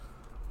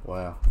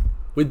Wow.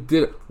 We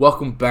did it.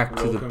 Welcome back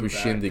to the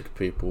Bushindig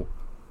people.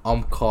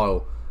 I'm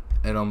Kyle,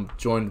 and I'm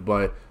joined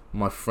by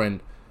my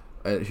friend,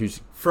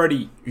 who's...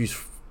 Freddie.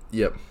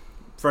 Yep.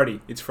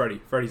 Freddie. It's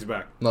Freddie. Freddie's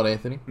back. Not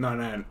Anthony? No.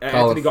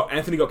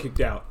 Anthony got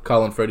kicked out.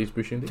 Carl and Freddie's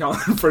Bushindig? Carl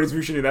and Freddie's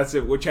Bushindig, that's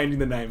it. We're changing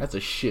the name. That's a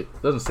shit.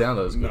 Doesn't sound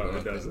as good. No,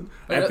 it doesn't.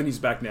 Anthony's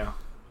back now.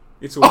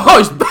 It's all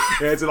he's back!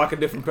 Yeah, it's like a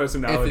different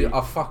personality.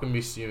 Anthony, I fucking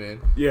missed you,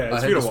 man. Yeah,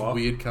 it's been a while. I had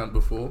this weird cunt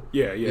before.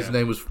 Yeah. His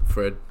name was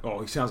Fred.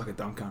 Oh, he sounds like a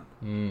dumb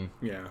cunt.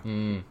 Yeah.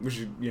 Which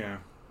is,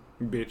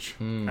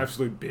 bitch.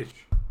 Absolute bitch.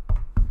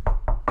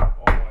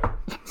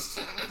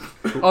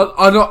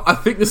 I know. I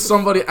think there's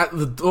somebody at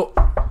the door.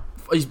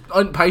 He's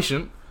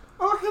impatient.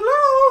 Oh,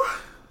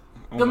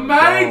 hello. The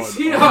maid's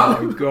here.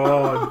 Oh my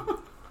god.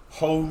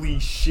 Holy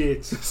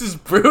shit. This is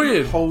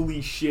brilliant.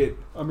 Holy shit.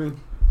 I mean,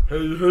 hey.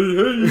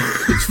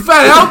 It's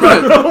Fat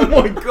Albert. Oh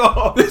my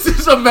god. This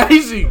is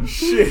amazing.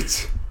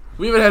 Shit.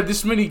 We haven't had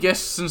this many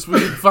guests since we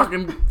did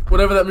fucking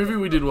whatever that movie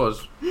we did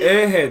was.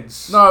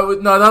 Airheads. No,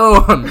 the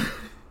other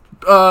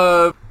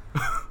one.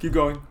 Keep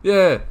going.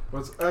 Yeah.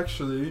 Well, it's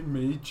actually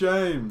me,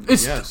 James.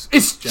 It's James.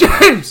 It's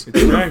James.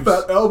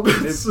 Fat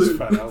Albert. It's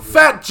Fat Albert.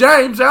 Fat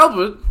James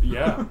Albert.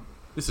 Yeah.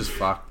 This is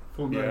fucked.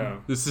 Full name. Yeah.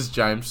 This is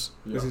James.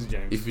 Yeah. This is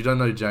James. If you don't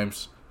know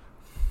James,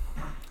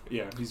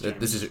 Yeah, he's James.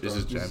 this is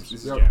James.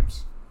 This is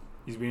James.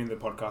 He's been in the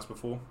podcast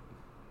before.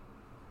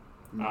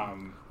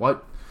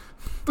 What?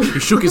 He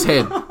shook his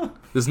head.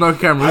 There's no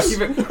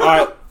cameras.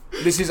 Alright,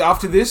 this is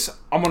after this.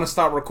 I'm gonna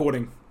start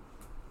recording.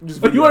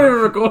 But you weren't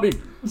even recording.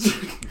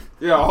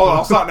 Yeah, hold on.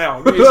 I'll start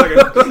now. Give me a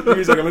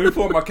second. Let me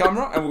pull up my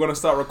camera and we're gonna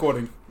start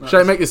recording.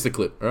 Shay, make this the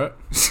clip, alright?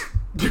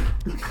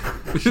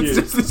 It's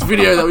just this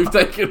video that we've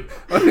taken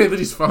on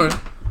Anthony's phone.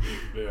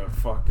 Yeah,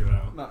 fucking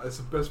hell. No, it's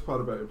the best part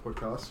about your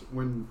podcast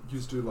when you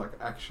just do like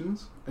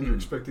actions and you're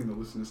expecting the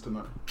listeners to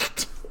know.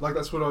 Like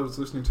that's what I was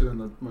listening to in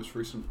the most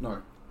recent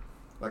like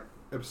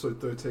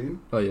episode 13.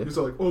 Oh yeah. He's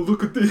like, oh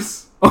look at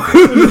this.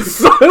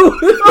 Silence.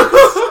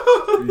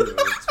 Yeah,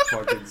 it's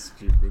fucking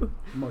stupid.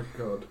 My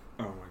god.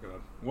 Oh my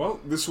god. Well,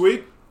 this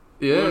week,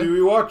 what Yeah. do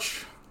we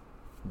watch?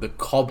 The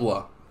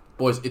Cobbler.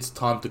 Boys, it's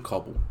time to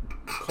cobble.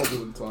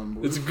 Cobbling time,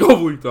 boys. It's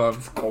gobbling time.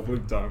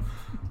 Goblin time.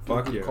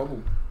 Fuck yeah.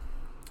 Cobble.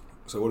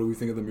 So what do we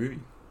think of the movie?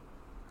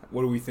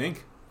 What do we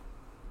think?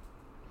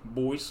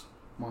 Boys?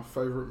 My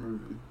favourite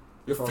movie.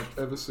 If I've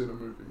ever seen a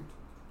movie.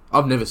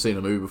 I've never seen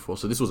a movie before,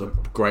 so this was a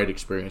great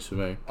experience for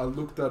me. I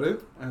looked at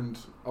it and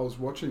I was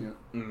watching it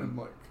and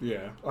like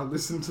Yeah. I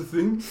listened to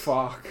things.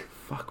 Fuck.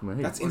 Fuck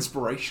me. That's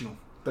inspirational.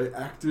 They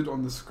acted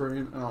on the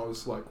screen and I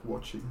was like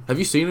watching. Have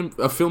you seen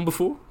a film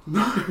before?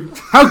 No.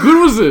 How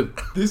good was it?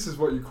 This is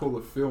what you call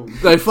a film.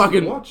 They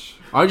fucking... watch.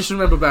 I just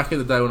remember back in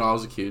the day when I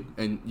was a kid,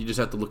 and you just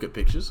had to look at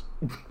pictures.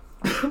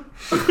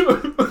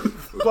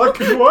 Black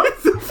and white?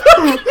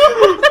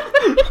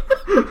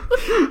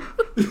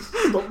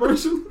 Stop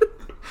motion?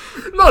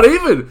 Not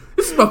even.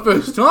 This is my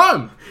first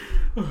time.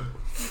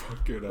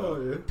 Fuck it up. Oh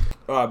yeah.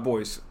 Alright,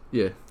 boys.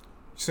 Yeah.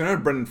 So you know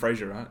Brendan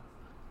Fraser, right?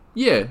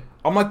 Yeah.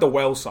 I'm like the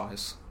whale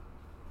size.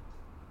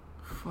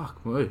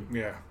 Fuck me.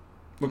 Yeah.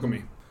 Look at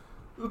me.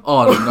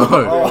 Oh no.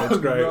 Oh, that's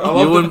great. no.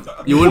 I You love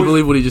wouldn't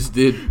believe what he just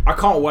did. I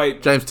can't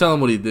wait. James, tell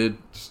him what he did.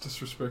 Just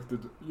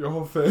disrespected your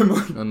whole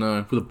family. I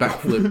know. With a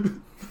backflip.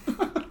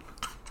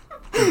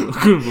 I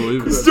couldn't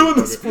believe He's it. doing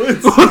the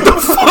splits. What the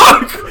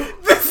fuck?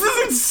 This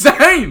is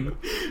insane.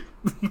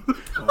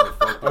 Oh,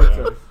 fuck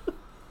Okay.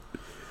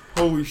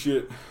 Holy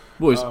shit.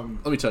 Boys,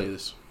 let me tell you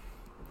this.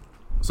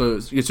 So,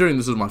 considering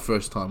this is my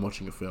first time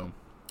watching a film,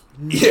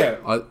 Yeah.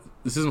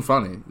 this isn't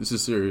funny. This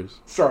is serious.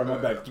 Sorry, my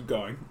bad. Keep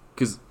going.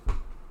 Because,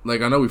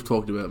 like, I know we've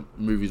talked about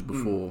movies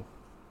before,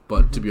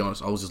 but to be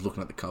honest, I was just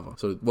looking at the cover.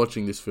 So,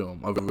 watching this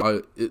film,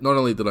 not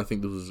only did I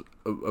think this was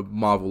a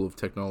marvel of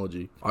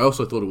technology, I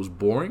also thought it was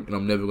boring, and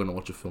I'm never going to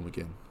watch a film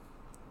again.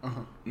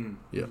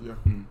 Yeah.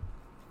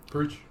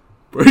 Preach.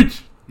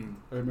 Breach.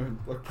 Amen.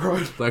 Like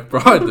pride. Like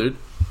Pride, dude.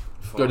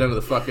 Go down to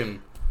the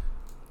fucking...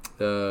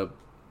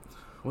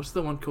 what's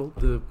the one called?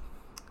 The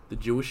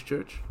Jewish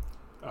church?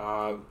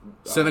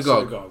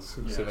 Synagogue. Yes.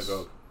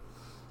 Synagogue.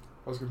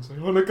 I was going to say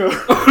Hanukkah.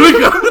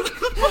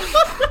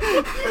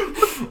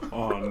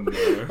 Oh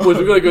no. Boys,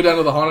 we're going to go down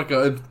to the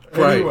Hanukkah and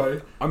pray.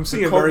 Anyway, I'm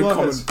seeing a very Cobbler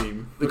common has-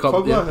 theme. the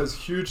Cobbler has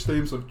huge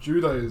themes of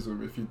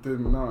Judaism, if you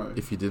didn't know.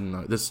 If you didn't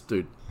know. This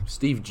dude,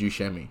 Steve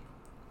Buscemi.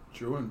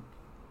 Jewen.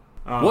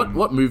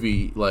 What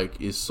movie, like,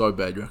 is so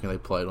bad you reckon they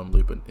played on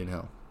loop in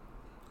hell?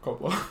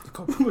 Cobbler. The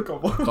Cobbler.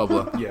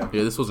 Cobbler. Yeah.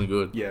 Yeah, this wasn't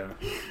good. Yeah.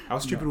 How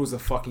stupid was the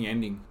fucking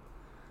ending?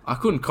 I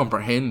couldn't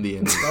comprehend the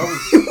ending.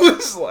 It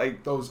was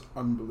like... That was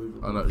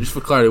unbelievable. I know. Just for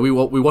clarity, we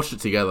watched it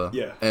together.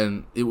 Yeah.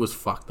 And it was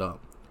fucked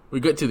up. We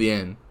get to the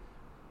end,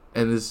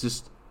 and it's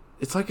just...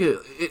 It's like it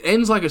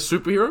ends like a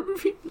superhero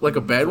movie, like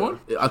a bad one.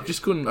 I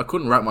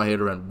couldn't wrap my head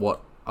around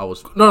what I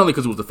was... Not only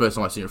because it was the first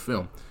time I seen a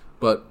film,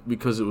 but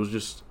because it was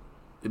just...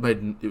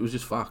 It was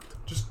just fucked.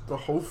 Just the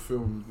whole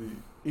film, the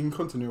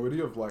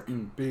incontinuity of like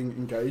being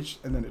engaged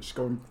and then it just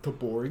going to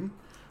boring.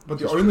 But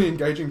the only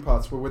engaging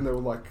parts were when they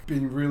were like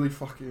being really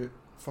fucking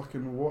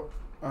what?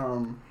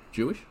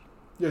 Jewish?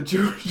 Yeah,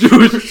 Jewish.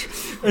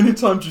 Jewish.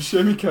 Anytime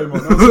Buscemi came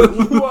on, I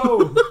was like,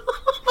 whoa.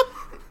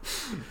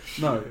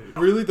 No,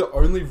 really, the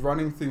only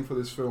running thing for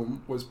this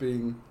film was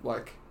being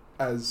like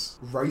as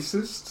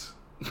racist,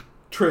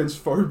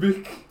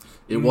 transphobic.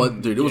 It was,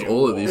 dude. It was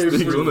all of these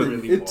things, wasn't it?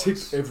 really It was.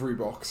 ticked every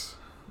box.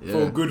 Yeah.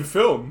 For a good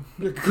film.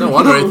 No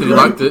wonder Anthony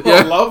liked it. Yeah,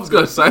 I loved I was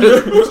gonna say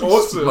it. It was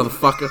awesome.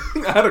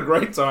 motherfucker. I had a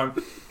great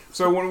time.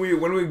 So when we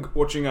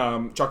watching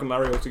Chuck and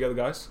Larry all together,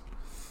 guys,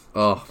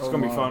 Oh, it's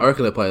gonna be fun. I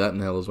reckon they play that in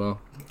hell as well.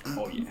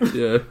 Oh yeah.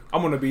 Yeah.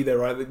 I'm gonna be there,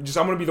 right? I'm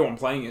gonna be the one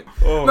playing it.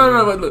 Oh,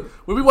 No, but look,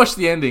 when we watch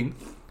the ending,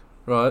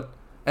 right,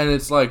 and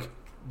it's like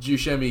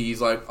Buscemi, he's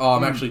like, "Oh,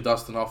 I'm actually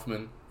Dustin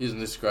Hoffman. Isn't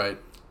this great?"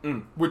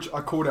 Which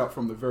I called out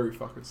from the very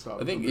fucking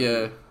start. I think,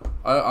 yeah,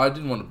 I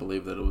didn't want to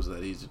believe that it was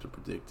that easy to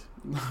predict,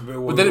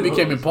 but then it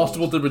became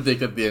impossible to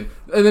predict at the end.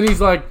 And then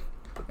he's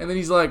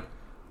like,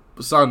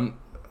 "Son,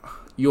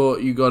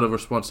 you got a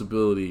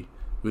responsibility.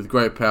 With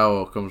great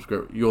power comes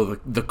great. You're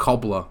the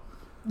cobbler."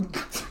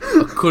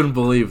 I couldn't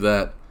believe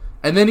that.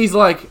 And then he's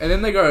like, and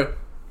then they go,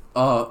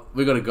 "Oh,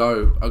 we gotta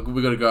go.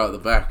 We gotta go out the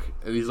back."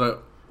 And he's like,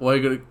 "Why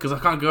you gotta? Because I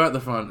can't go out the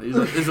front. He's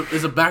like,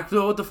 there's a back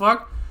door. What the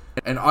fuck?"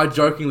 And I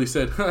jokingly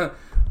said,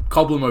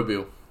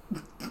 "Cobblermobile."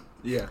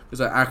 Yeah. Is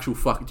that actual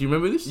fuck? Do you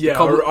remember this? Yeah,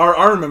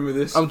 I remember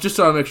this. I'm just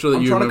trying to make sure that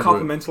I'm you trying to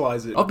remember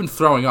compartmentalize it. I've been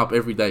throwing up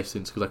every day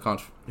since because I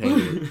can't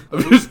handle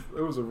it.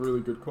 It was a really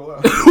good call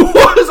out.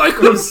 What? I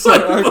couldn't so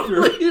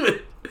accurate. believe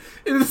it.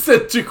 It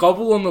said to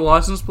Cobble on the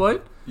license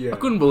plate. Yeah. I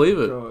couldn't believe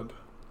it. God.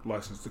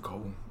 License to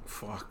cobble.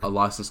 Fuck. A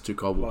license to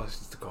Cobble.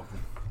 License to cobble.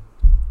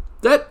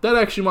 That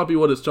actually might be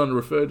what it's trying to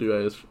refer to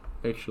as,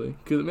 actually.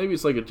 Because maybe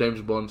it's like a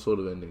James Bond sort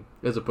of ending,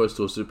 as opposed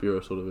to a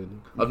superhero sort of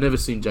ending. I've never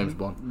seen James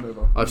Bond.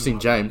 Never. I've seen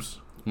James.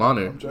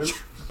 Manu. James,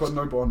 but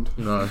no Bond.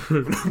 No.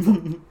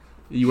 Are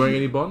you wearing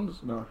any Bonds?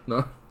 No.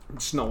 No?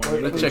 It's not Wait,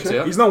 wearing That anything. checks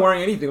out. He's not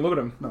wearing anything. Look at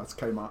him. No, it's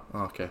Kmart. Oh,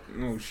 okay.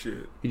 Oh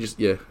shit. He just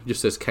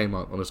says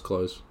Kmart on his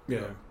clothes.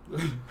 Yeah.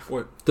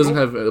 What? Doesn't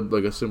have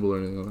like a symbol or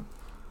anything on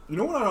You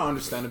know what I don't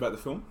understand about the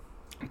film?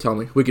 it. Tell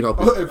me. We can help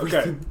Oh, you. Okay,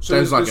 everything. so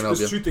James there's, not gonna help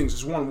there's you. two things.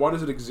 There's one, why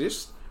does it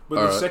exist? But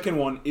the Alright. second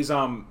one is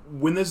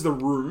when there's the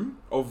room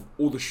of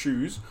all the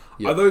shoes,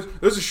 Yeah. are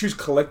those are shoes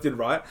collected,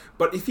 right?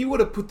 But if he were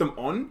to put them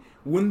on,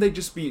 wouldn't they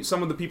just be,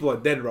 some of the people are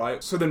dead,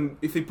 right? So then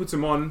if he puts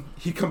them on,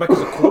 he'd come back as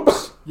a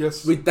corpse?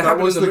 Yes, Wait, that that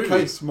happened was in the the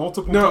movie? case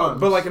multiple No,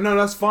 times. but like, no,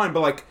 that's fine. But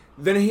like,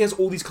 then he has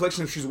all these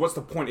collections of shoes. What's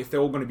the point if they're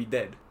all going to be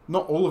dead?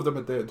 not all of them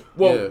are dead.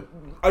 Well, Yeah.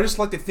 I just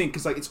like to think,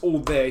 because like it's all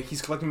there.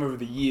 He's collecting them over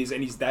the years,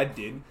 and his dad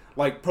did.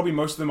 Like probably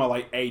most of them are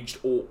like aged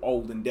or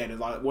old and dead. And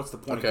like, what's the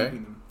point Okay. of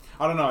keeping them?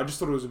 I don't know. I just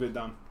thought it was a bit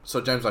dumb.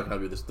 So James, I can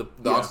help you with this. The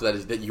Yeah. answer to that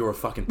is that you're a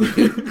fucking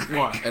dickhead.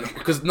 Why? And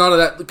because none of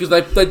that, because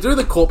they do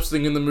the corpse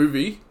thing in the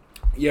movie,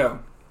 Yeah.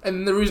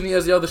 and the reason he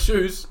has the other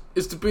shoes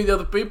is to be the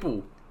other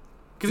people.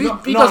 Because No,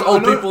 he no, does I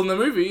old know- people in the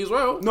movie as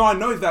well. No, I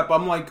know that, but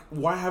I'm like,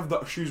 why have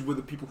the shoes with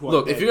the people who are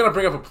Look, dead? if you're gonna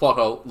bring up a plot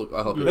hole,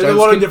 I'll help you. There's a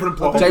lot can, of different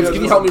plot James, holes.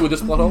 can you help me with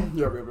this plot hole?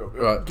 Yeah.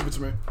 Right. Give it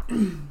to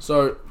me.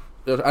 So,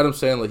 Adam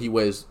Sandler, he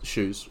wears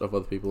shoes of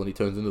other people and he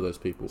turns into those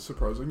people.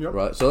 Surprising, yep.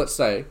 Right? So let's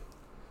say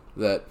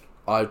that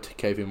I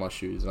gave him my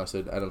shoes and I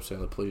said, Adam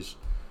Sandler, please,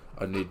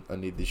 I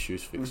need these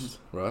shoes fixed.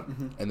 Right?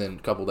 And then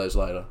a couple of days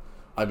later,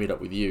 I meet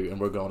up with you and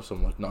we're going to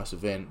some like nice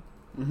event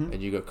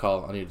and you go,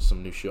 Carl, I need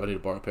some new shoes. I need to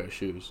borrow a pair of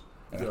shoes.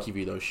 And I give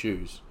you those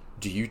shoes.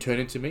 Do you turn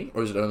into me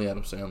or is it only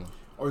Adam Sandler?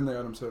 Only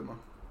Adam Sandler.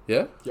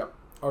 Yeah? Yep.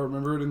 I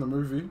remember it in the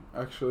movie,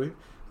 actually,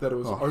 that it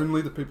was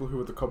only the people who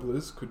were the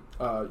cobblers could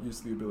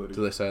use the ability.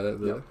 Do they say that?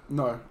 Yeah.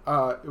 No.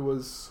 It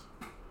was...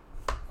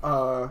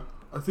 I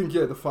think,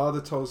 the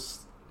father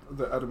tells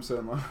the Adam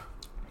Sandler.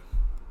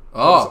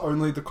 Oh! It's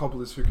only the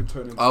cobblers who can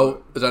turn into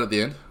Oh, is that at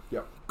the end?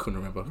 Yep. Couldn't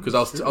remember because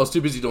I was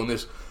too busy doing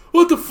this.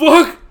 What the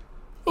fuck?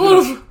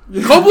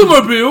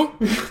 Cobblermobile?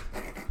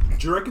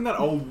 Do you reckon that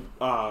old,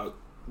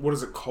 what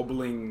is it,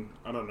 cobbling,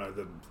 I don't know,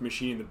 the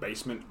machine in the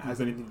basement has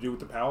anything to do with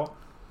the power?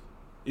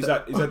 Is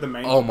that the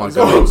main? Oh my is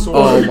that the god! main source?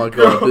 Oh my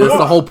god! That's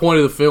the whole point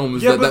of the film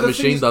is that but the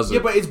machine thing is- does it. Yeah,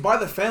 but it's by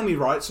the family,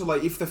 right? So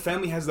like, if the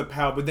family has the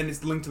power, but then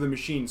it's linked to the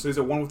machine, so is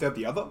it one without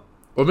the other?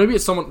 Or maybe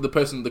it's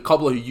the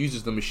cobbler who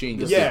uses the machine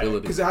gets the Yeah,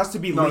 ability. because it has to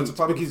be No, linked. it's a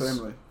part of the because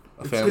family.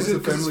 A family. Because It's a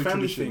it's a family family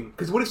tradition. thing.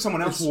 Because what if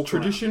someone else It's walked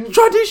tradition.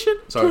 Tradition.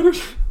 Sorry.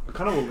 Tradition. around?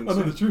 Kind of what I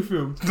know the true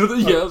film.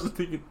 Yeah, I was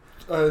thinking.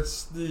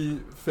 It's the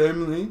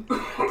family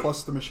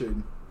plus the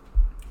machine.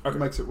 Okay. It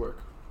makes it work.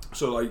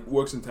 So like,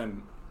 works in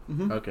tandem.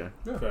 Okay.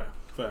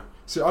 Fair.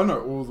 See, I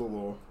know all the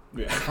law.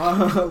 Yeah.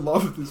 I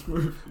love this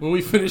movie. When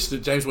we finished it,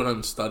 James went home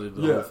and studied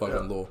the whole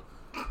fucking law.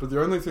 But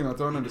the only thing I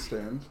don't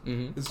understand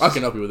is I just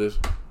can help you with this.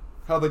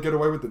 how they get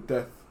away with the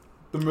death.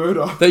 The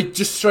murder. They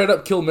just straight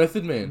up kill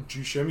Method Man.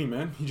 Buscemi,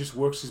 man, he just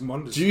works his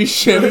wonders.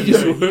 Buscemi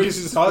just Yeah,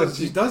 works.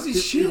 he does his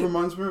He shit.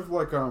 reminds me of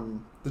like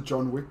the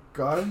John Wick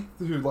guy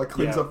who like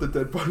cleans Yeah. up the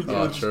dead body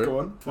Oh, and it's true. just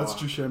gone. That's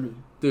Fuck. Buscemi.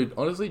 Dude,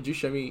 honestly,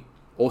 Buscemi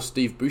or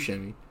Steve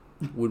Buscemi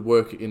would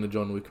work in a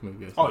John Wick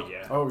movie. I think. Oh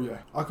yeah. Oh yeah,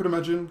 I could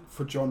imagine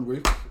for John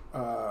Wick,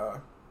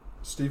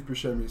 Steve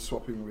Buscemi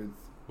swapping with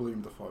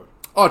William Dafoe.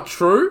 Oh,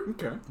 true.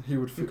 Okay. He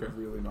would fit Okay.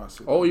 really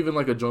nicely. Or even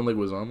like a John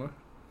Leguizamo.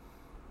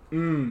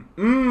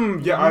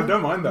 Yeah, I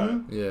don't mind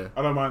that. Yeah.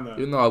 I don't mind that.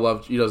 Even though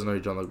he doesn't know who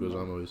John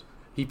Leguizamo is.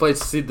 He played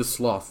Sid the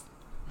Sloth.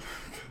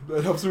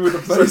 That helps me with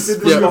the face.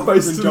 Sid the Yeah, Sloth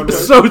face in to John the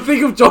Wick. So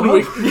think of John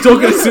Wick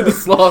talking to Sid the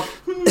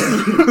Sloth.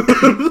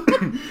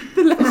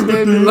 The last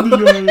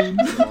man.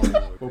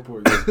 Oh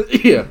boy.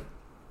 Yeah.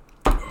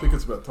 I think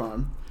it's about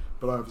time,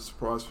 but I have a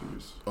surprise for you.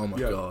 Oh my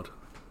god.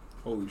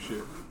 Holy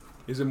shit.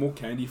 Is it more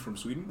candy from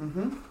Sweden?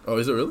 Mm-hmm. Oh,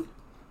 is it really?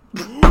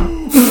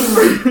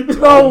 Oh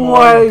No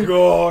my way.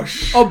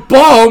 gosh. A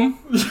bomb?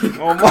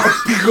 Oh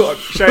my god.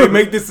 Shay,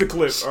 make this a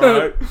clip,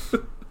 alright?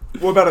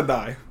 We're about to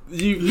die.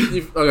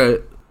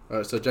 Okay.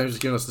 Alright, so James has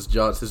given us this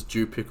jar. It says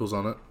Jew pickles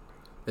on it.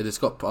 It's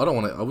got. I don't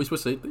want it. Are we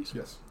supposed to eat these?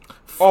 Yes.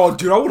 Oh,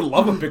 dude, I would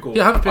love a pickle.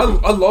 Yeah, have a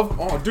pickle. I love.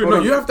 Oh, dude, no,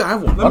 you have to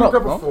have one. Let me don't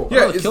grab a know. fork. Yeah,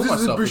 I'll this kill is a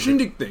myself with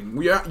Bushindik thing.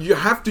 You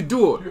have to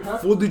do it You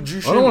have for the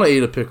Jushindik. I don't want to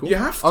eat a pickle. You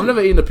have to. I've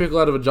never eaten a pickle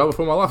out of a jar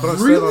before in my life. I don't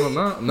Really? stand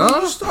on it. No.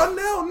 You start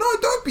now. No,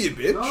 don't be a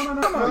bitch.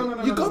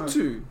 No, You got no.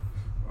 to.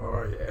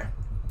 Oh yeah.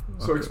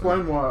 So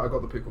explain why I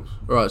got the pickles.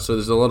 Right, so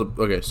there's a lot of.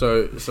 Okay,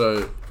 so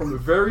From the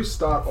very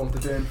start of the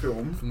damn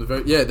film. from the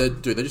very they're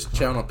just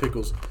chowing on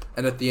pickles,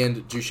 and at the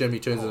end, Buscemi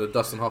turns into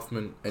Dustin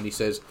Hoffman, and he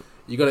says,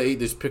 "You got to eat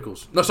these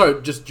pickles." No,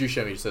 sorry, just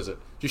Buscemi says it.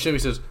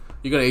 Buscemi says,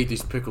 "You got to eat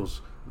these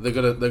pickles. They're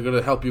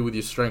gonna help you with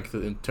your strength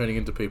in turning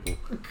into people."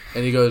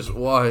 And he goes,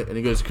 "Why?" And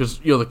he goes, "Because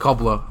you're the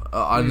cobbler."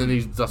 And then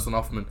he's Dustin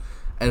Hoffman,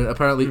 and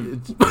apparently,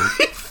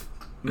 that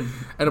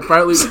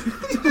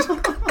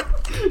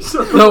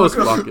was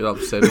fucking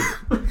upsetting.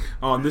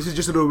 Oh, this is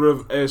just a little bit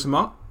of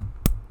ASMR.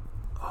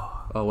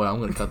 Oh wow,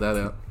 I'm gonna cut that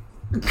out.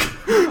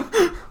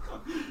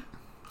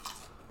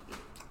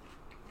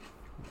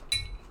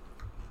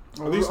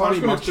 Are these I was honey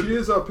going to mustard?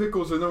 cheers our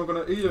pickles and then we're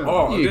going to eat them.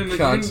 Oh, You you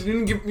cunt.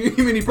 didn't give me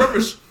any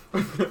purpose.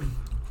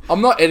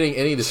 I'm not editing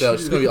any of this out.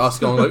 It's just gonna be us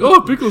going like, "Oh,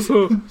 pickles,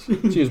 huh?"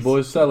 Cheers,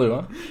 boys.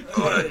 Salut,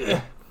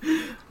 huh?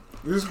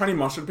 This is honey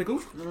mustard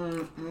pickles.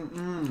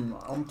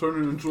 I'm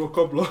turning into a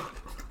cobbler.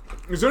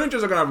 Is there any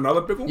chance I can have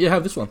another pickle? Yeah,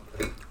 have this one.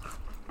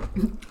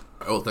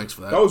 Oh, thanks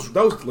for that. That was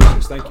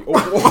delicious. Thank you.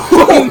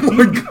 Oh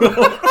my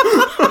god.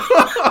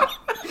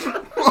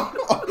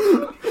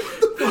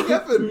 What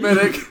happened?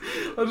 Medic.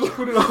 I just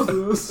put it on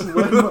the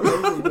sweat.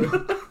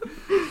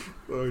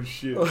 Oh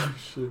shit. Oh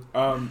shit.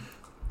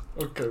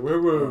 Okay, where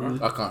were we?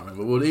 I can't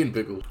remember. We were eating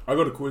pickles. I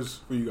got a quiz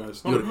for you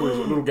guys. Not a quiz,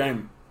 a little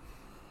game.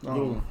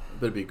 Oh.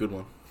 Better be a good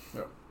one.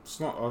 It's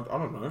not. I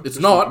don't know. It's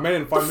not? I made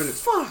it in 5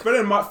 minutes. Made it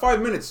in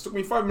 5 minutes. Took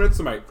me 5 minutes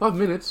to make. 5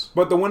 minutes.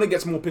 But the winner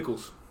gets more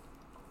pickles.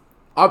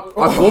 I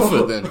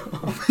forfeit then.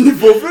 You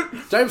forfeit?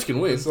 James can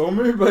win. It's on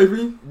me,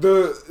 baby.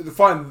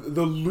 Fine.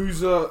 The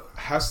loser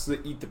has to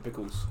eat the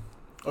pickles.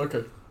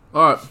 Okay.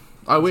 All right,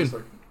 I win.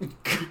 Just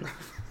like-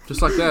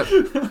 Just like that.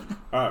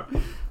 Alright.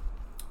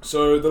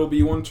 So that'll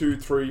be 1, 2,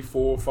 3,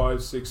 4,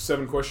 5, 6,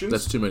 7 questions.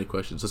 That's too many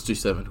questions. Let's do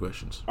 7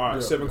 questions. Alright,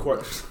 Yeah. 7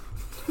 questions.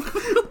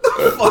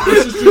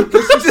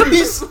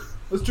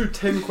 Let's do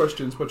 10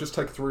 questions, but just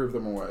take 3 of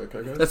them away,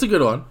 okay, guys? That's a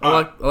good one.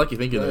 I like you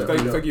thinking Yeah.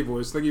 that. Thank you,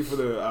 boys. Thank you for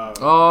the.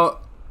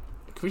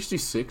 Can we just do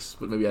 6,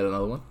 but maybe add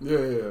another one?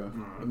 Yeah.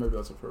 Maybe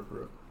that's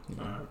appropriate.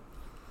 Alright.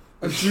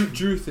 And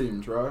Jew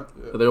themed, right?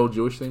 Are they all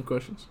Jewish themed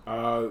questions?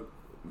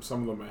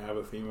 Some of them may have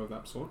a theme of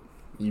that sort.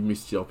 You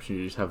missed the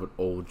opportunity to just have it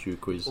all Jew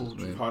quizzes, All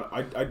Jew. man.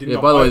 I did Yeah,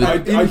 not. by the way, I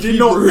did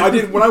not. I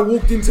did when I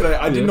walked in today.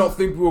 I did Yeah. not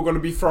think we were going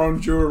to be throwing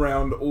Jew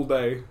around all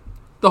day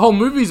The whole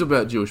movie's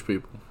about Jewish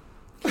people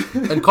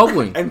and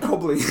cobbling. and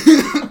cobbling.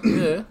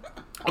 Yeah.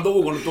 I thought we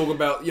were going to talk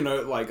about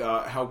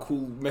how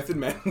cool Method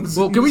Man was.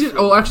 Well, in can we this just?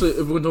 film. Oh, actually, if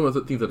we're going to talk about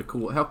the things that are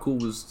cool, how cool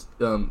was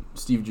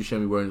Steve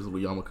Buscemi wearing his little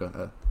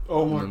yarmulke?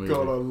 Oh my in the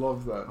god, movie? I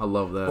love that. I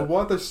love But that.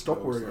 why'd they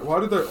stop wearing it? Why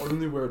did they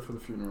only wear it for the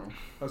funeral?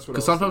 That's what.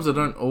 Because sometimes they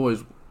don't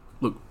always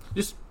look.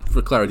 Just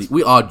for clarity,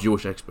 we are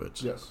Jewish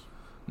experts Yes,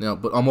 now,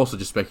 but I'm also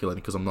just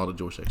speculating because I'm not a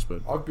Jewish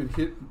expert, I've been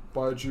hit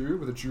by a Jew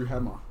with a Jew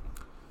hammer.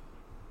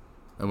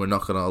 and we're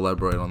not going to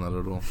elaborate on that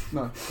at all.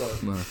 No, sorry.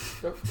 No,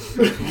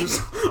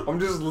 I'm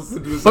just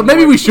listening to this. but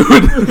maybe we should.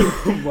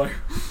 I'm like,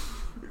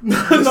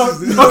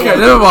 Okay,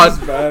 never mind. This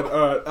is bad.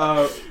 Alright.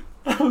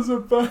 That was so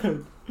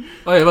bad.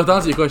 Oh yeah, but to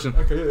answer your question,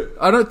 Okay, yeah.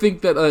 I don't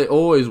think that I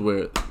always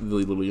wear the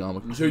little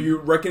yarmulke. So you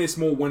reckon it's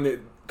more when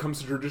it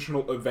comes to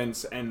traditional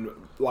events and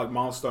like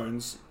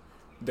milestones,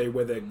 they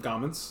wear their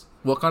garments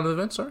What kind of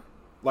event? Sorry.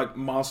 like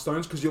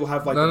milestones because you'll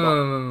have like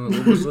No.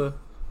 What was the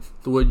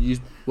word you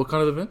used? What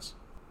kind of events?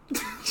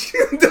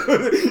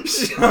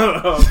 Shut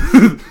up.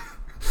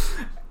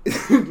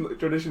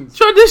 Traditions.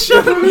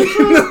 Tradition.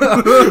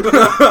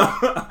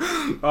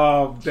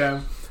 Oh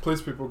damn.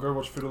 Please, people, go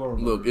watch Fiddler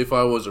on Look, if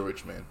I was a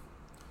rich man.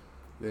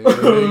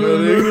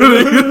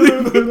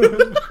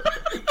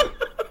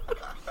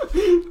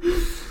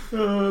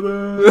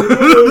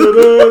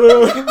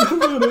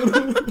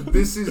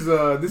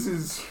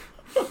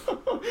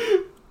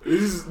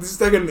 This is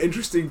taking an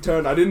interesting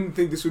turn. I didn't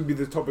think this would be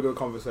the topic of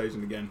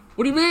conversation again.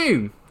 What do you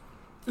mean?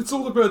 It's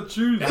all about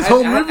Jews. This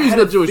whole movie's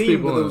got Jewish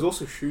people But in there it. was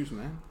also shoes,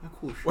 man. How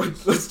cool shoes.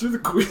 Wait, let's do the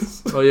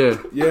quiz. Oh yeah.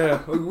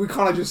 Yeah, we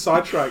kind of just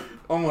sidetracked.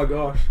 Oh my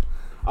gosh.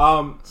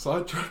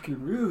 Sidetracking,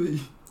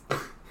 really?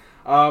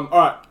 All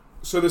right.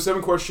 So there's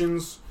 7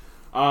 questions.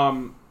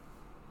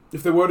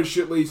 If the word is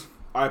shitly,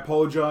 I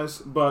apologise.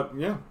 But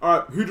yeah, all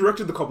right. Who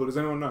directed the Cobbler? Does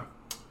anyone know?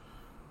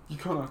 You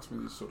can't ask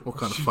me this sort of What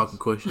kind of questions. fucking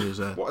question is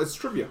that? Well, it's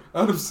trivia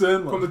Adam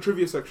Sandler. from the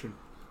trivia section.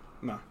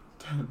 No,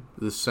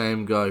 The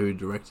same guy who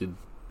directed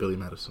Billy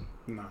Madison.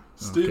 no.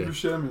 Steve Okay.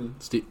 Buscemi.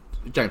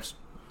 James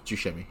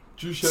Buscemi.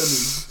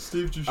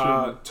 Steve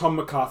Buscemi. Tom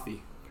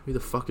McCarthy. Who the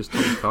fuck is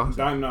Tom McCarthy?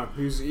 Don't know.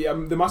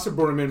 They must have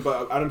brought him in,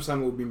 but Adam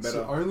Sandler would have been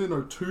better. So I only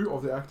know 2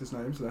 of the actors'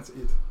 names, and that's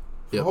it.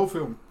 The Yep. whole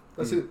film.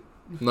 That's it.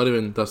 Not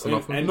even Dustin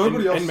Hoffman. And-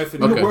 Nobody else and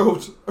Method in Man. the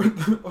world.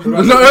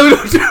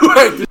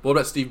 No, what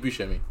about Steve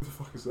Buscemi? What the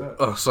fuck is that?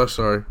 Oh, so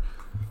sorry.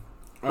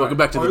 All Welcome right.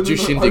 back to I the only Jew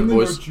know- I Shindig, only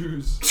boys. know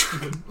Jews.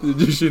 The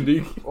Jew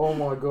Shindig. Oh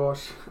my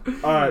gosh.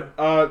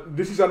 Alright,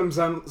 this is Adam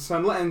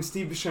Sandler and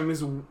Steve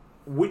Buscemi's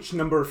which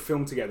number of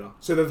film together?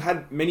 So they've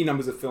had many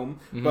numbers of film,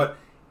 Mhm. but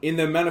in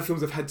the amount of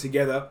films they've had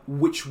together,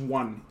 which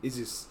one is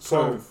this?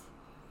 12.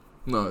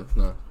 No,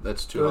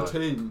 that's too high.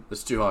 13.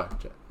 That's too high.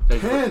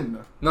 10.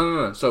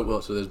 No. So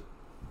there's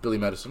Billy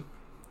Madison,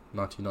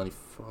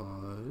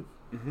 1995.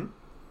 Mm-hmm.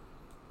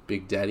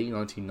 Big Daddy,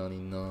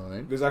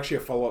 1999. There's actually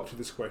a follow-up to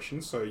this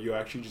question, so you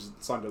actually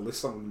just signed a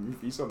list on the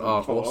movies on the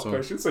Oh, follow-up awesome.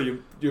 question, so you're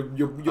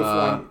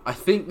flying. I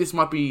think this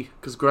might be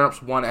because Grown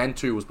Ups 1 and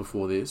 2 was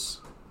before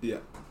this. Yeah.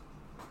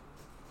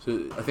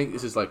 So I think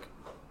this is like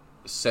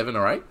 7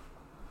 or 8.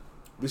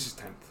 This is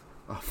 10th.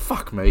 Oh,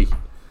 fuck me.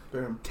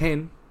 Damn.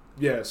 10.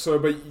 Yeah, so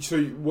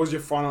was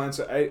your final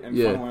answer 8 and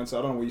Yeah. final answer,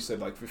 I don't know what you said,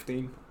 like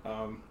 15?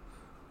 I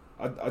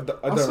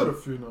I said a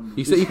few numbers.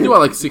 You said you do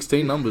like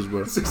 16 numbers,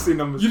 bro. 16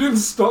 numbers. You didn't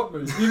stop me.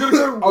 You're going to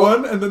go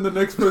 1 and then the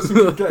next person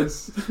can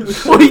guess.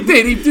 Well, he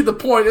did. He did the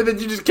point, and then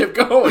you just kept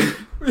going.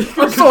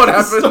 I saw what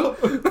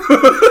happened.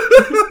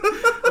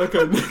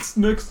 Okay,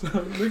 next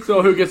time.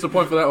 So who gets the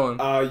point for that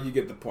one? You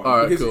get the point. All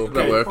right, Because- cool.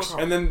 That works.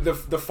 And then the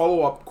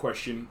follow-up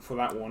question for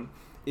that one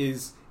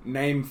is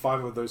name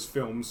 5 of those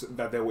films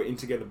that they were in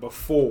together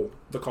before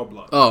the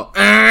Cobbler. Oh.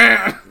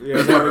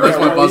 Yeah, That's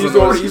my buzzer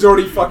noise. he's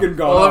already fucking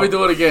gone. Well, let me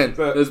do it again.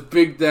 But- There's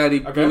Big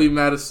Daddy, Okay. Billy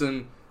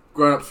Madison,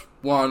 Grown Ups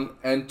 1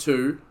 and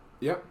 2.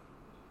 Yep.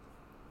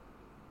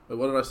 Wait,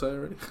 what did I say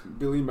already?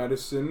 Billy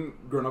Madison,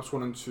 Grown Ups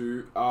 1 and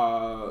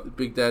 2.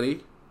 Big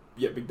Daddy.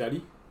 Yeah, Big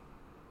Daddy.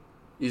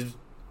 Is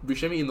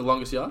Buscemi in The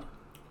Longest Yard?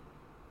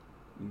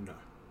 No,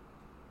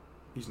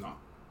 he's not.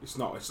 It's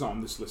not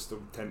on this list of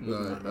 10.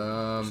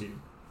 No.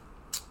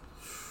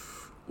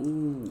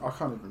 Ooh. I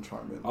can't even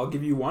chime in. I'll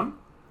give you one.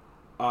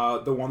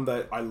 The one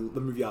that the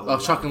movie I Oh,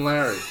 love. Chuck and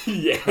Larry.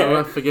 Yeah. Oh,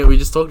 I forget. We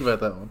just talked about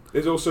that one.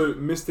 There's also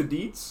Mr.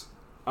 Deeds,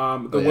 the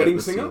Oh, yeah, Wedding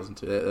that's Singer,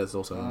 2002. That's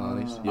also in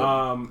the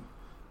 90s. Yep.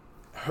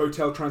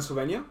 Hotel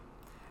Transylvania,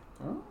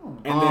 Oh.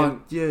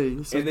 and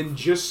yeah. then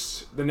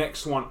just the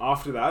next one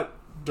after that,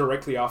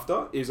 directly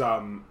after, is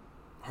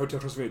Hotel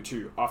Transylvania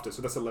 2 after.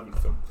 So that's 11th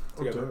film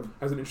together. damn.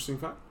 Has an interesting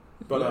fact.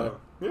 But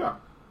yeah.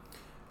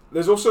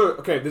 There's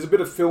also there's a bit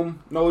of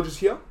film knowledge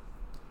here.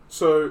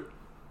 So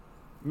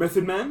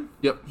Method Man.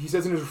 Yep. He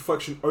says in his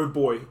reflection, "Oh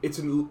boy," it's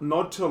a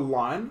nod to a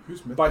line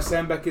Who's Method by Man?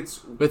 Sam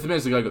Beckett's. Method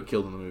Man's the guy who got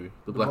killed in the movie.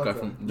 The black guy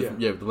from guy?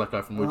 the black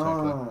guy from Wu Tang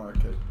Clan. Oh,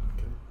 okay.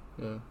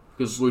 Yeah,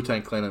 because Wu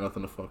Tang Clan ain't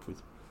nothing to fuck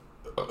with.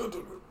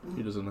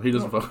 He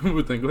doesn't fuck with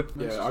Wu Tang Clan.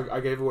 Yeah, I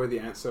gave away the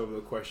answer of the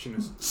question.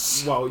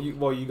 Well,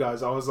 you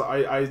guys,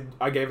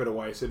 I gave it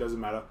away, so it doesn't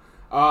matter.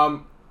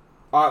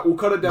 Alright, we'll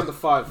cut it down to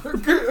 5.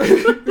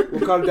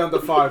 We'll cut it down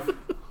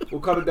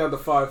to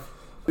 5.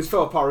 This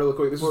fell apart really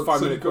quick. This was a 5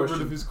 So you minute got rid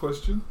question. of his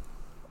question?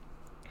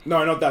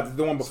 No, not that.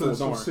 The one before.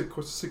 So don't it's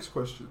worry. 6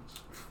 questions.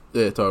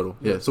 Yeah, total.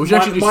 Yeah, so we should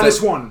actually do Minus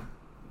say- 1.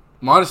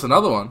 minus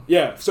another one.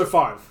 Yeah, so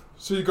 5.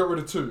 So you got rid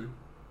of 2?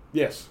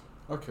 Yes.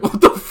 Okay. What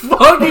the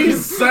fuck are you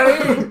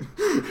saying?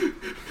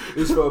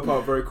 This fell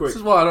apart very quick. This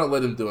is why I don't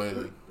let him do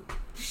anything.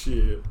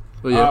 Shit.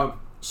 But yeah,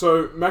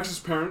 So Max's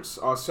parents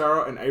are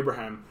Sarah and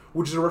Abraham,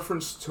 which is a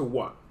reference to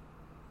what?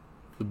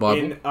 the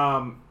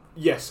Bible.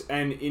 Yes,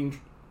 and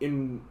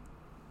in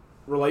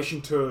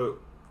relation to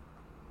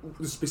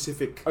the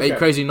specific. Okay. 8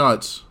 Crazy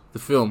Nights, the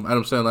film,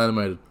 Adam Sandler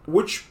animated.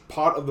 Which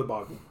part of the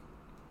Bible,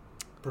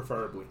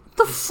 preferably?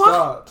 The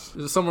fuck? Start.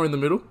 Is it somewhere in the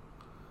middle?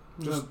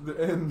 Just- the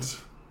end.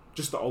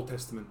 Just the Old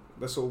Testament.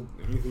 That's all.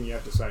 Anything you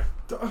have to say.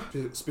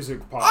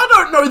 Specific part. I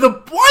don't know the.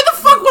 Why the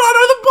fuck would I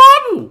know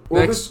the Bible?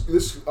 Well,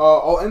 Next.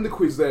 I'll end the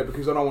quiz there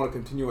because I don't want to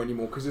continue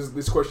anymore because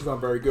this question's not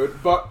very good.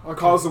 But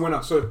Carl's the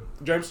winner. So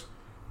James.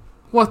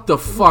 What the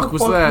fuck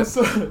was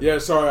that? Yeah,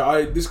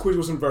 sorry. This quiz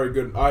wasn't very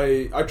good.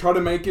 I tried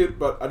to make it,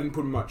 but I didn't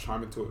put much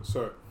time into it,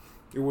 so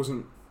it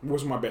wasn't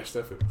my best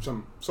effort. So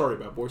I'm sorry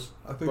about it, boys.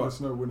 I think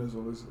there's no winners or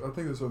losers. I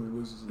think there's only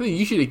losers. I think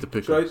you should eat the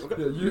pickles. Should I-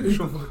 Yeah, you eat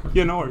them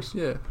Yeah, no worries.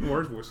 Yeah, No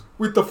worries, boys.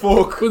 with the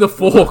fork. with a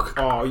fork.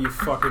 Oh, you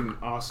fucking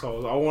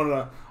assholes! I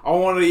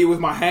wanted to eat with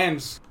my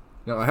hands.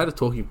 No, I had a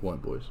talking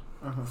point, boys.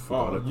 Uh-huh.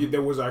 Forgot Oh, it.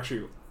 there was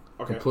actually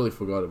okay. Completely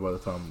forgot it by the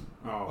time.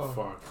 Oh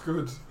fuck.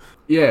 Good.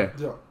 Yeah,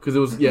 Yeah. because it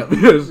was Yeah.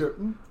 because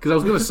I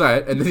was gonna say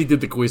it, and then he did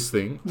the quiz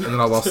thing, and then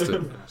I lost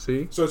it.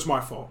 See, So it's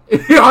my fault.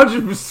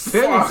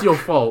 100%, it's your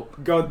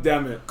fault. God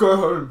damn it. Go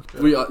home.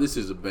 We are. This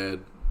is a bad.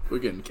 We're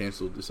getting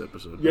cancelled this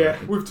episode. Yeah.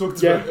 We've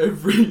talked Yeah. about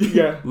every...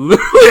 Yeah.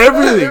 Literally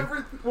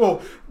everything.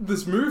 Well,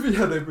 this movie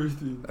had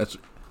everything. That's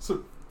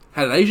So,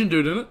 had an Asian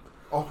dude in it.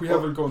 oh, we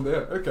haven't gone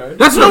there. Okay.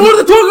 That's what I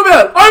wanted to talk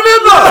about. I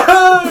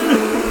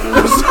remember.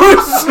 I'm so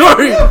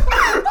sorry.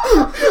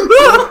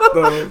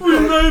 We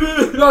made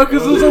it! No,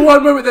 because there's the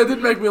one moment that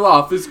did make me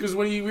laugh. It's because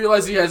when he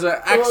realised he has an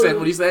accent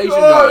when he's the Asian guy.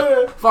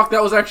 Oh, yeah. Fuck,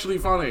 that was actually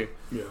funny.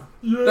 Yeah.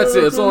 Yeah, That's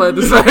it. That's all I had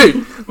to say.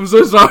 I'm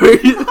so sorry.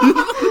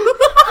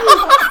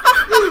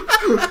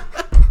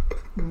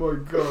 Oh my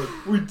god,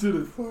 we did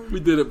it. We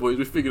did it, boys.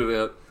 We figured it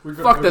out. We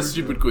got Fuck that everything.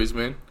 stupid quiz,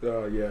 man.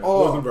 Yeah.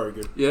 Oh. Wasn't very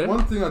good. Yeah.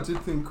 One thing I did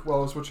think while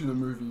I was watching the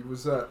movie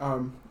was that,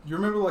 you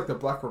remember like the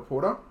black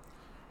reporter?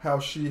 How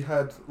she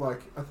had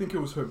like, I think it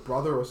was her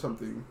brother or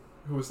something,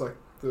 who was like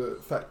the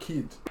fat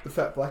kid, the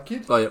fat black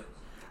kid. Oh yeah.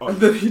 And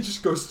then he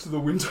just goes to the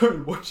window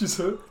and watches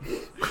her.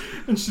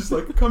 And she's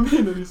like, come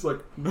in. And he's like,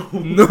 no.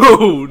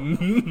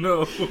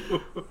 No. I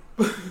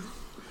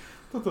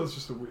thought that was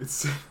just a weird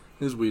scene.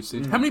 There's weird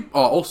scenes. How many?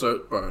 Oh, also,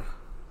 bro.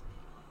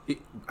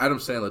 Adam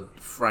Sandler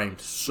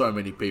framed so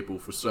many people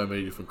for so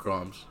many different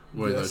crimes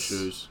wearing those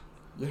shoes.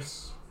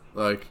 Yes.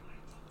 Like,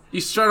 he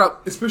straight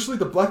up. Especially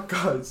the black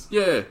guys.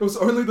 Yeah. It was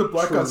only the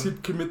black True. guys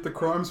he'd commit the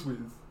crimes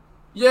with.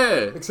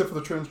 Yeah. Except for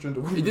the transgender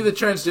women. He did the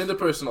transgender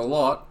person a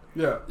lot.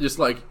 Yeah. Just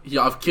like,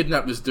 yeah, I've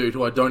kidnapped this dude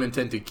who I don't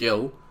intend to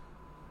kill.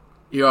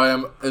 Here I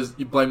am, as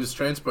you blame this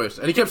trans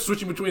person. And he kept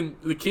switching between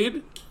the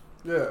kid.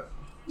 Yeah.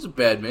 He's a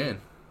bad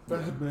man.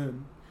 Bad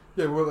man.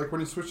 Yeah, well, like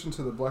when he switched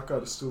into the black guy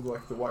to steal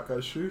like the white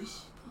guy's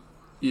shoes.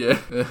 Yeah.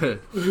 Yeah.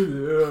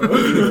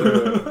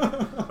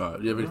 Alright,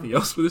 do you have anything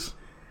else for this?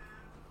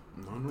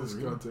 No, This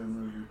goddamn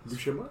movie.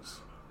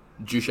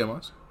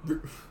 Jushemas?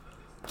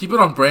 Keep it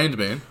on brand,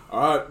 man.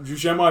 Alright,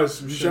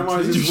 Jushemas is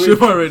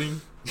Jushem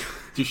rating.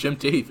 Jushem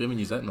teeth. We haven't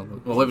used that in a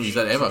long. Well, we haven't used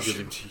that ever.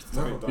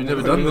 No. We've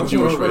never done the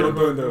Jewish rating.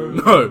 No.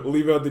 No. We'll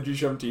leave out the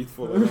Jushem teeth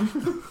for later.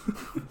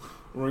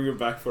 We'll bring it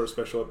back for a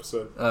special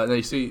episode. Now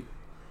you see,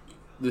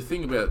 the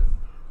thing about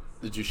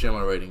the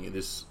Jushem rating in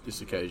this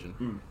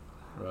occasion,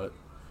 right,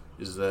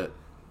 is that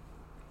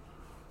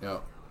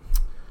now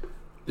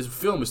this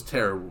film is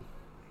terrible,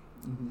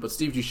 but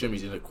Steve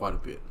Buscemi's in it quite a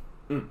bit.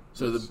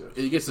 So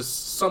it gets a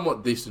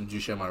somewhat decent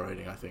Buscemi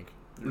rating, I think.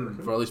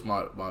 For at least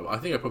my I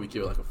think I'd probably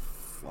give it like a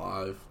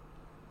 5.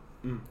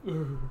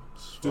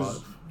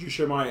 Does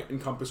Buscemi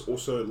encompass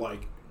also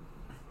like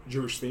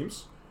Jewish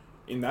themes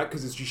in that?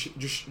 Because it's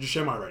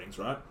Buscemi ratings,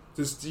 right?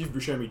 So Steve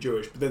Buscemi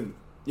Jewish, but then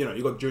you know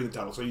you got Jew in the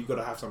title, so you got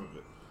to have some of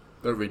it.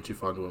 Don't read too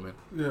far into it, man.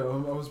 Yeah, I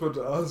was about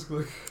to ask,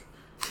 like...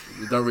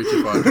 Don't read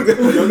too far into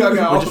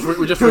it.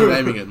 We're just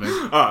renaming it, man.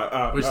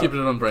 We're just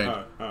keeping it on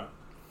brand. So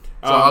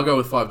I'll go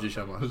with 5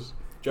 Jushemas.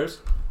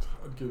 Joes?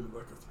 I'd give it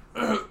like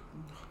a...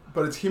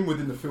 But it's him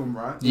within the film,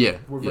 right? Yeah.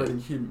 We're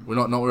rating him. We're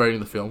not rating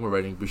the film, we're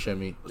rating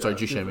Buscemi. Sorry,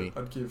 Buscemi.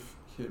 I'd give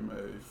him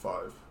a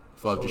 5.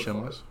 5 Solid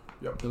Jushemas?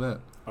 Yep. Look at that.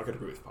 I could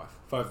agree with 5.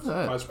 5. Look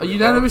at Five's that. A pretty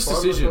unanimous Five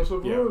decision. across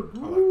the Yeah, board. I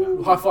like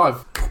that. High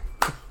five.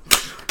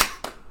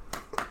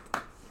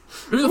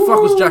 Who the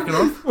fuck was jacking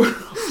off?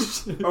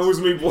 That was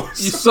me, boys.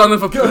 You son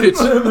of a bitch.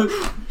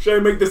 Shall I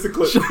make this a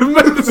clip?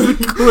 Make this a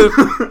clip.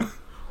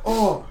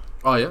 Oh,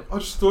 Oh, yeah? I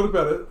just thought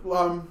about it.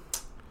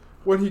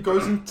 When he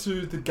goes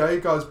into the gay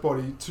guy's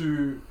body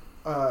to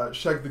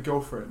shag the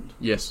girlfriend.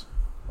 Yes.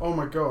 Oh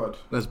my god.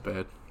 That's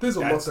bad. There's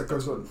a lot that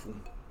goes on.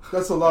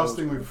 That's the last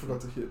thing we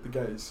forgot to hit, the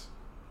gays.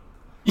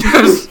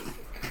 Yes!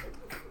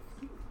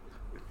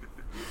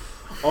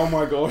 Oh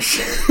my gosh.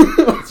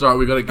 It's alright,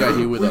 we got a gay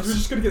here with We're us.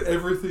 just going to get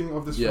everything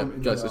of this Yeah, film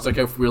in guys, now. it's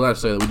okay if we're allowed to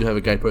say that we do have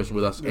a gay person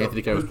with us. Yeah.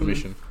 Anthony came with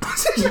permission.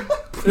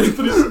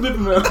 Anthony, snip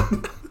him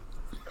out.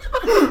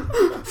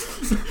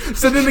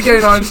 Send in the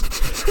gay line.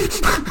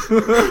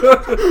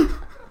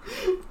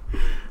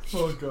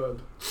 Oh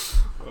god.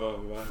 Oh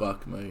man.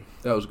 Fuck me.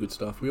 That was good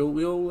stuff. We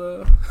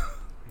all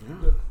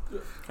Yeah.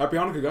 Happy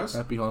Hanukkah, guys.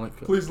 happy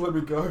Hanukkah. Please let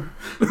me go.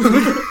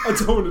 I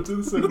don't want to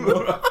do this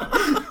anymore.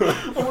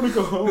 I want to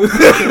go home.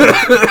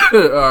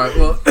 Alright,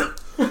 well.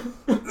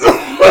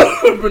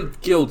 I've been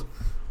killed.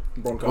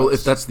 Well,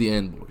 if that's the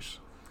end, boys,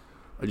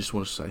 I just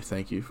want to say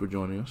thank you for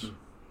joining us.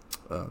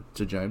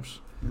 To James,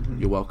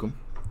 you're welcome.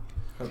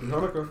 Happy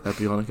Hanukkah.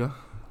 Happy Hanukkah.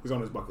 He's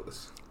on his bucket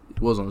list.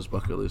 It was on his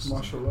bucket list.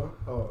 Mashallah.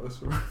 Oh,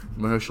 that's right.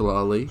 Mahershala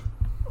Ali.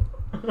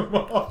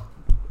 Oh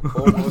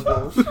my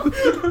gosh.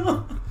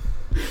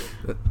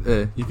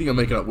 You think I'm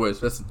making up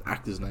words? That's an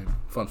actor's name.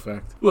 Fun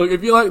fact. Look,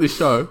 if you like this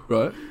show,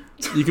 right,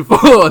 you can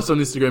follow us on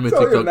Instagram and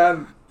Tell your TikTok.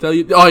 nan. Tell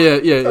you. Oh yeah.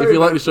 Tell If you your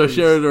like nan, the show, please.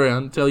 share it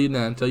around. Tell your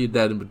nan. Tell your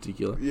dad in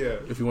particular. Yeah.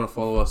 If you want to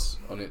follow us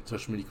on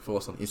social media, you can follow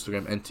us on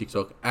Instagram and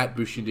TikTok at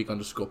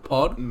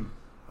bushindick_pod.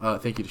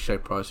 Thank you to Shay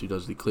Price, who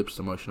does the clips,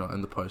 the motion art,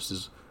 and the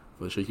posters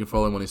for the show. You can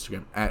follow him on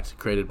Instagram at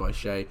created by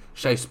Shay.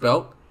 Shay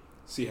spelt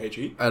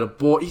CHE. at a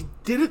board. He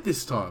did it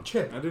this time.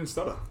 Che. I didn't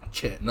stutter.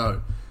 Chet,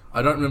 no.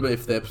 I don't remember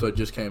if the episode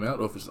just came out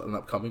or if it's an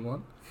upcoming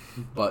one.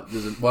 But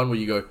there's one where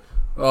you go,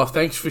 oh,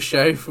 thanks for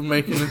Shay for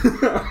making it.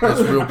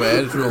 It's real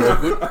bad. It's real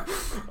awkward.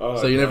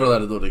 So you're never allowed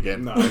to do it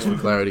again. No. Just for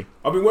clarity.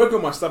 I've been working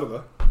on my stutter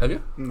though. Have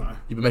you? No.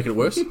 You've been making it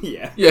worse?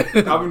 Yeah. Yeah.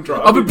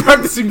 I've been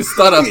practicing to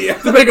stutter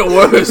to make it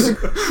worse.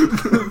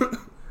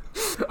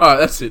 Alright,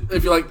 that's it.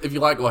 If you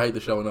like or hate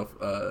the show enough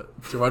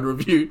to write a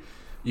review,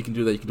 you can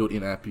do that. You can do it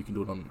in app. You can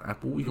do it on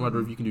Apple. You can write a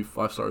review. You can do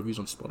 5-star reviews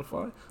on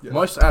Spotify. Yeah.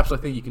 Most apps, I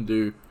think, you can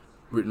do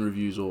written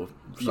reviews or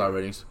star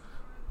ratings.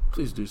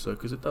 Please do so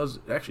because it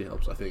actually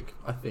helps. I think.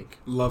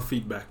 Love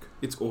feedback.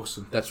 It's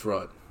awesome. That's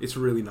right. It's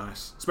really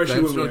nice, especially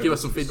James, when you want to give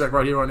us some feedback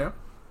right here, right now?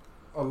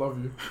 I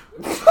love you.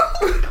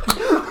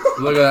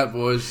 Look at that,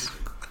 boys.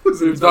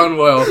 We've done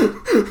well.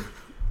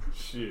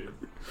 Shit.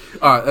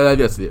 Alright,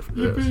 that's it.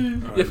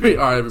 Yippee. All right. Yippee.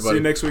 Alright, everybody. See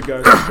you next week,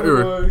 guys.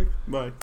 Bye. Bye.